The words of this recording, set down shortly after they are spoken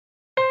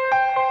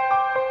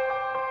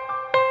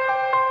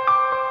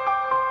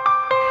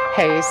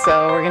Hey,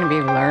 so we're going to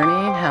be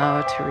learning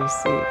how to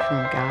receive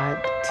from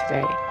God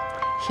today.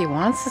 He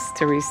wants us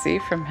to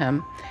receive from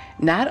Him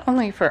not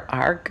only for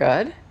our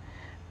good,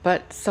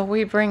 but so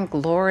we bring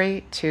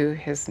glory to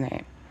His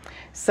name.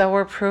 So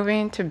we're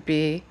proving to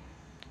be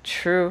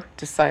true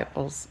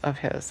disciples of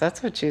His.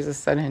 That's what Jesus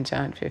said in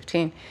John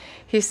 15.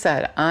 He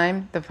said,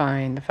 I'm the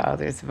vine, the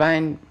Father is the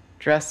vine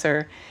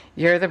dresser,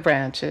 you're the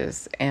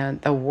branches, and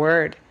the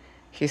Word,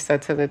 He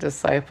said to the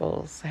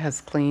disciples,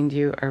 has cleaned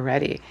you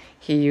already.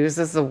 He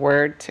uses the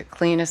Word to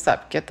clean us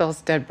up, get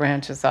those dead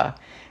branches off,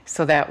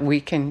 so that we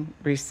can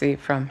receive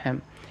from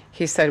Him.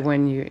 He said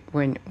when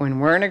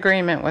we're in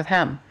agreement with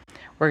Him,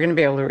 we're going to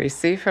be able to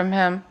receive from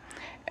Him,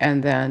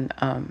 and then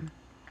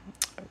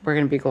we're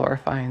going to be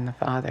glorifying the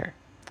Father.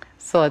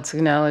 So let's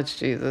acknowledge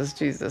Jesus.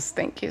 Jesus,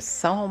 thank you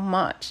so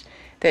much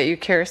that you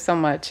care so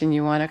much and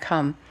you want to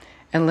come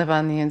and live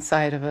on the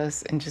inside of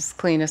us and just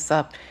clean us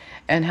up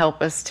and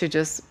help us to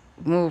just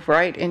move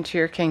right into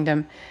your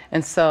kingdom,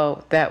 and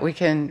so that we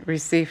can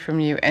receive from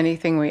you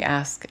anything we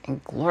ask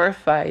and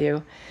glorify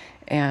you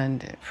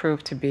and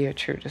prove to be a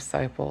true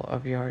disciple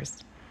of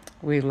yours.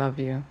 We love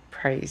you,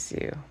 praise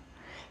you.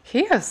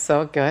 He is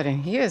so good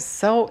and He is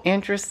so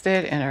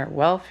interested in our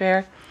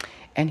welfare.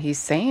 And He's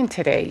saying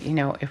today,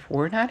 if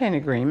we're not in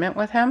agreement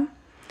with Him,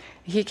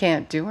 He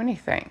can't do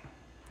anything.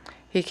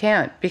 He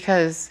can't,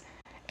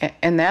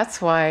 and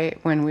that's why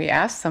when we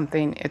ask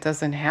something, it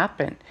doesn't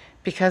happen,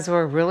 because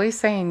we're really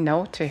saying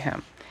no to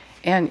Him.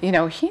 And,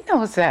 He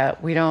knows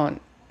that we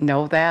don't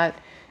know that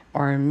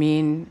or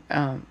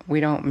we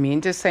don't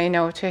mean to say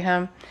no to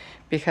Him,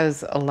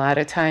 because a lot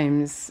of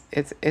times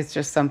it's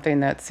just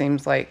something that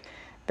seems like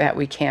that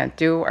we can't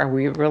do, or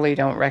we really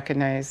don't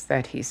recognize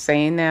that He's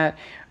saying that,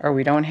 or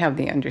we don't have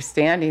the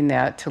understanding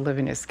that to live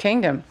in His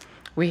kingdom,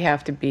 we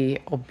have to be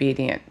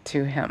obedient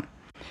to Him.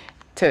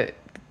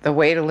 The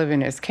way to live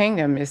in His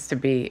kingdom is to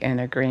be in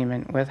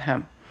agreement with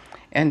Him.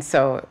 And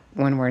so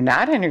when we're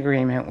not in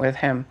agreement with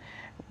Him,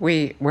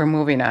 we're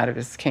moving out of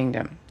His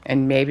kingdom.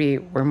 And maybe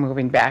we're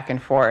moving back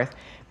and forth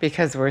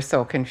because we're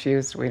so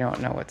confused we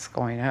don't know what's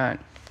going on.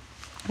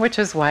 Which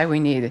is why we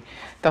need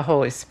the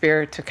Holy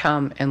Spirit to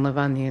come and live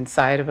on the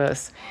inside of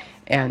us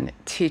and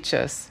teach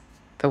us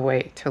the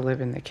way to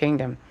live in the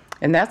kingdom.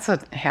 And that's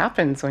what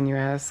happens when you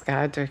ask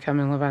God to come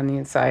and live on the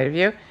inside of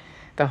you.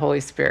 The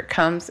Holy Spirit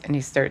comes and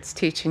He starts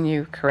teaching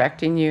you,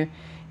 correcting you,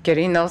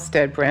 getting those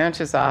dead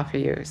branches off of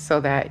you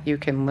so that you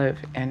can live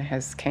in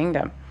His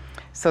kingdom,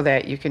 so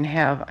that you can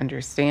have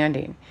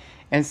understanding.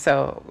 And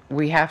so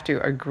we have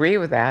to agree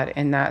with that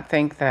and not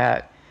think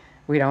that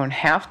we don't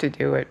have to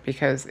do it,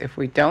 because if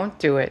we don't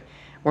do it,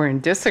 we're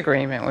in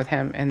disagreement with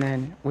Him, and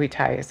then we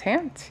tie His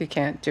hands. He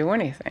can't do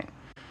anything.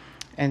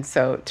 And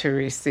so to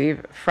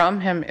receive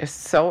from Him is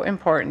so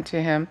important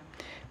to Him,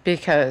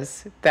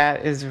 because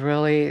that is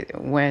really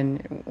when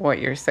what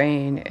you're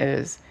saying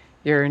is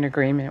you're in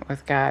agreement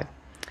with God.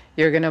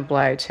 You're going to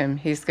oblige Him.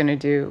 He's going to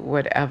do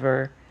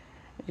whatever.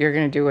 You're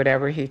going to do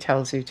whatever He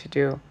tells you to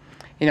do.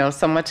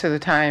 So much of the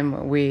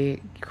time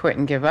we quit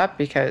and give up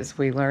because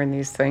we learn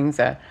these things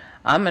that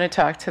I'm going to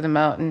talk to the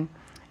mountain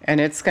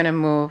and it's going to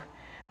move.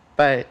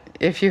 But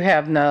if you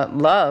have no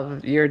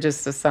love, you're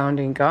just a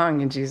sounding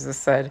gong. And Jesus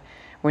said,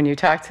 when you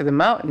talk to the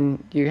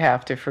mountain, you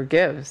have to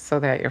forgive so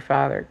that your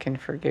Father can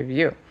forgive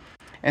you.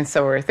 And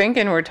so we're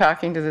thinking we're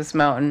talking to this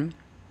mountain.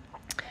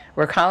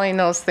 We're calling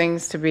those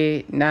things to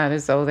be not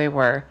as though they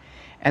were,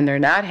 and they're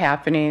not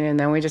happening. And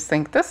then we just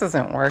think, this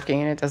isn't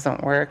working. It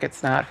doesn't work.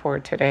 It's not for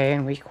today.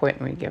 And we quit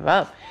and we give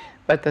up.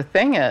 But the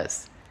thing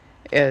is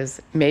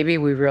maybe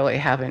we really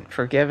haven't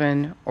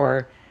forgiven,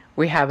 or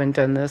we haven't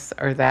done this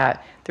or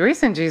that. The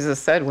reason Jesus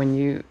said when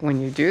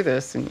you do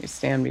this and you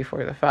stand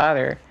before the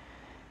Father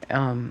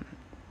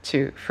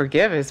to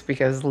forgive is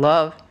because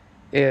love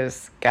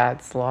is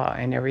God's law,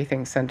 and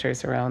everything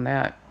centers around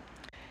that.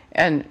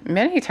 And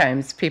many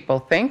times people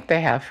think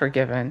they have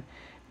forgiven,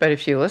 but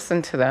if you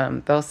listen to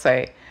them, they'll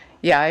say,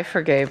 yeah, I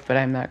forgave, but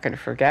I'm not going to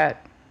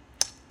forget.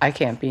 I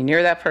can't be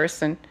near that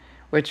person,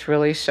 which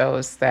really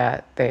shows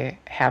that they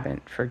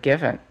haven't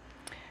forgiven.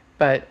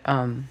 But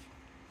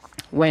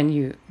when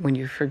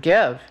you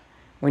forgive,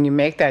 when you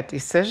make that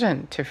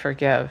decision to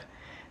forgive,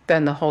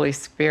 then the Holy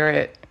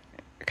Spirit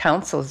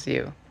counsels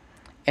you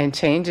and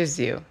changes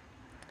you.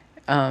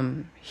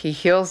 He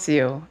heals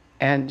you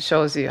and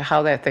shows you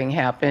how that thing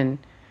happened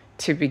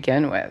to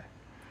begin with.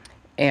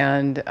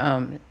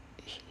 And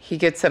He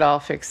gets it all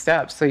fixed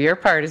up. So your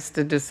part is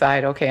to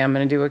decide, okay, I'm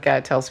going to do what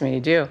God tells me to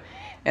do.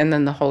 And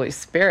then the Holy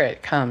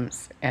Spirit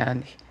comes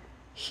and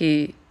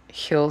He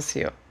heals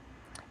you.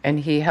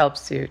 And He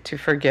helps you to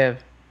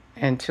forgive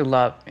and to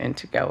love and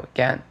to go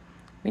again.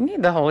 We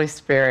need the Holy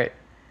Spirit.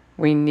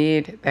 We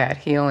need that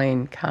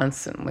healing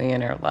constantly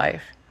in our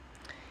life.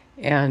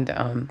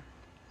 And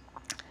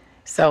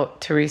so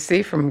to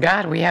receive from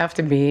God, we have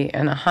to be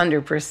in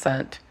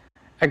 100%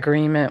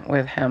 agreement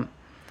with Him.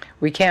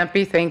 We can't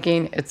be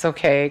thinking, it's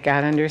okay,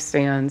 God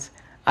understands,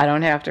 I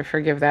don't have to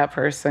forgive that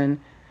person,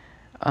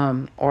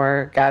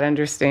 or God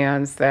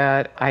understands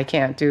that I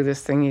can't do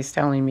this thing He's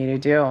telling me to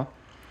do.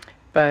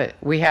 but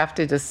we have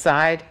to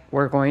decide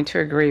we're going to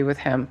agree with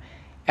him,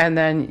 and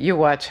then you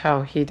watch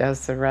how he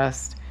does the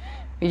rest.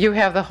 You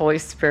have the Holy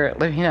Spirit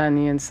living on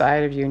the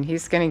inside of you, and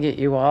he's going to get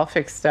you all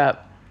fixed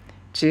up.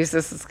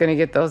 Jesus is going to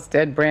get those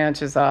dead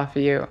branches off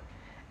of you,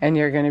 and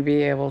you're going to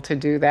be able to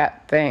do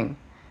that thing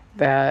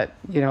that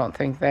you don't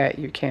think that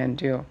you can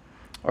do,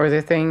 or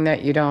the thing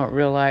that you don't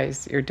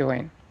realize you're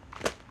doing.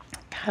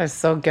 God is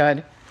so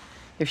good.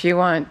 If you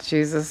want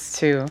Jesus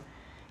to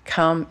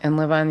come and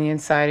live on the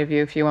inside of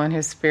you, if you want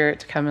his Spirit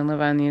to come and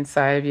live on the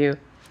inside of you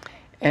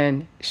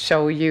and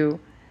show you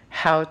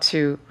how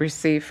to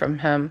receive from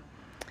him,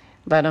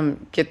 let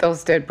him get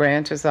those dead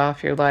branches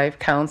off your life,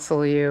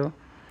 counsel you,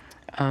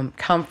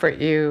 comfort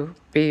you,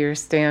 be your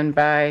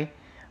standby,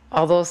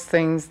 all those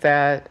things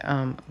that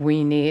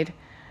we need,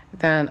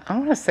 then I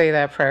want to say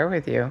that prayer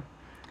with you.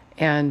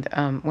 And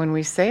when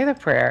we say the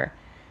prayer,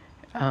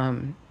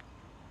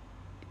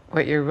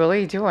 what you're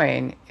really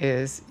doing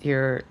is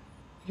you're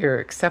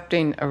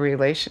accepting a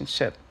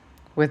relationship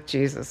with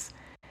Jesus,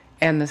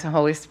 and the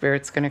Holy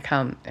Spirit's going to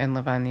come and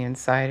live on the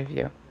inside of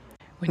you.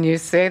 When you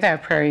say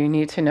that prayer, you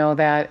need to know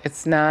that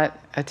it's not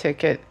a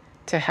ticket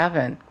to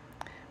heaven,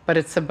 but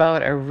it's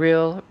about a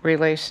real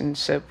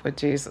relationship with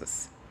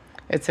Jesus.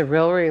 It's a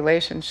real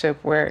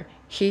relationship where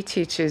he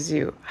teaches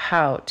you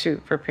how to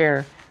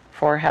prepare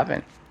for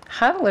heaven,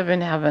 how to live in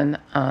heaven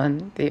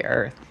on the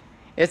earth.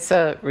 It's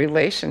a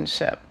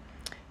relationship.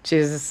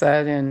 Jesus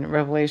said in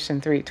Revelation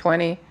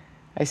 3:20,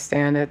 I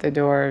stand at the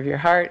door of your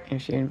heart.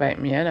 If you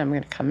invite me in, I'm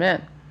going to come in.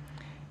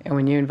 And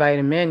when you invite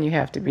him in, you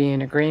have to be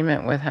in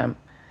agreement with him.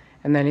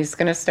 And then he's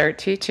going to start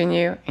teaching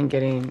you and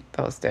getting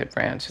those dead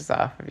branches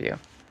off of you.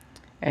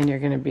 And you're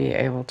going to be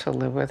able to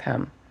live with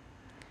him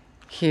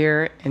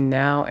here and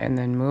now, and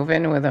then move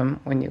in with him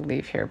when you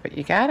leave here. But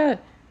you got to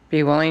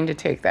be willing to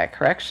take that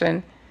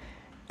correction,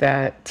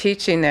 that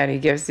teaching that he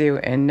gives you,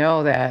 and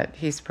know that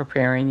he's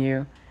preparing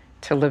you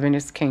to live in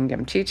his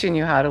kingdom, teaching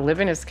you how to live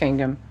in his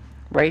kingdom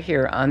right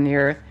here on the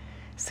earth,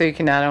 so you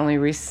can not only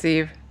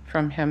receive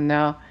from him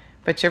now,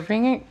 but you're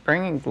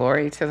bringing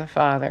glory to the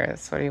Father.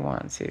 That's what he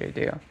wants you to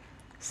do.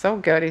 So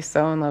good. He's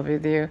so in love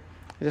with you.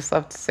 I just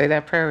love to say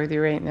that prayer with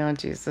you right now.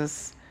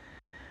 Jesus,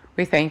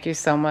 we thank you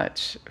so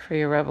much for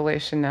your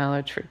revelation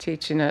knowledge, for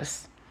teaching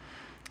us.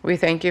 We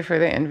thank you for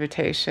the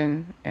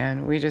invitation,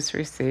 and we just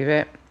receive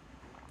it.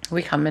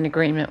 We come in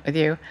agreement with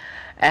you,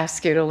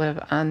 ask you to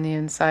live on the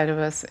inside of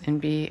us and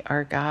be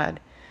our God.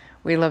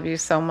 We love you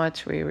so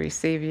much. We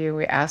receive you.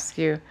 We ask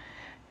you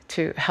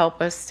to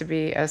help us to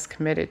be as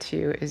committed to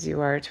you as you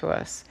are to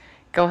us.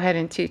 Go ahead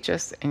and teach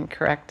us and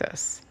correct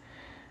us.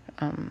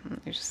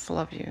 We just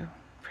love you,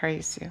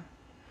 praise you.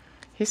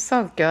 He's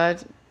so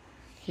good.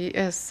 He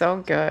is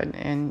so good.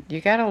 And you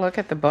got to look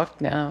at the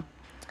book now.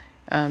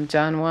 John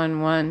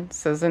 1:1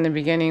 says, in the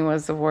beginning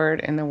was the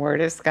Word, and the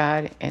Word is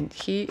God, and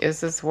he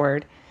is his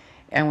Word.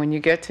 And when you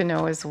get to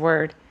know his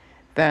Word,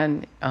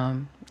 then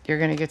you're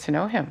going to get to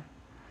know him.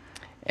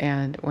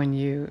 And when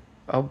you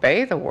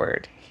obey the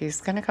Word, he's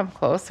going to come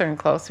closer and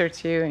closer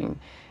to you,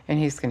 and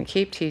he's going to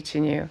keep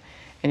teaching you,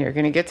 and you're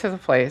going to get to the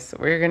place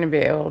where you're going to be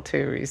able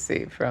to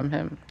receive from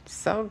him.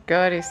 So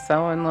good. He's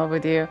so in love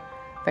with you.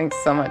 Thanks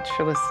so much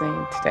for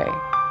listening today.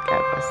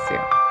 God bless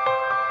you.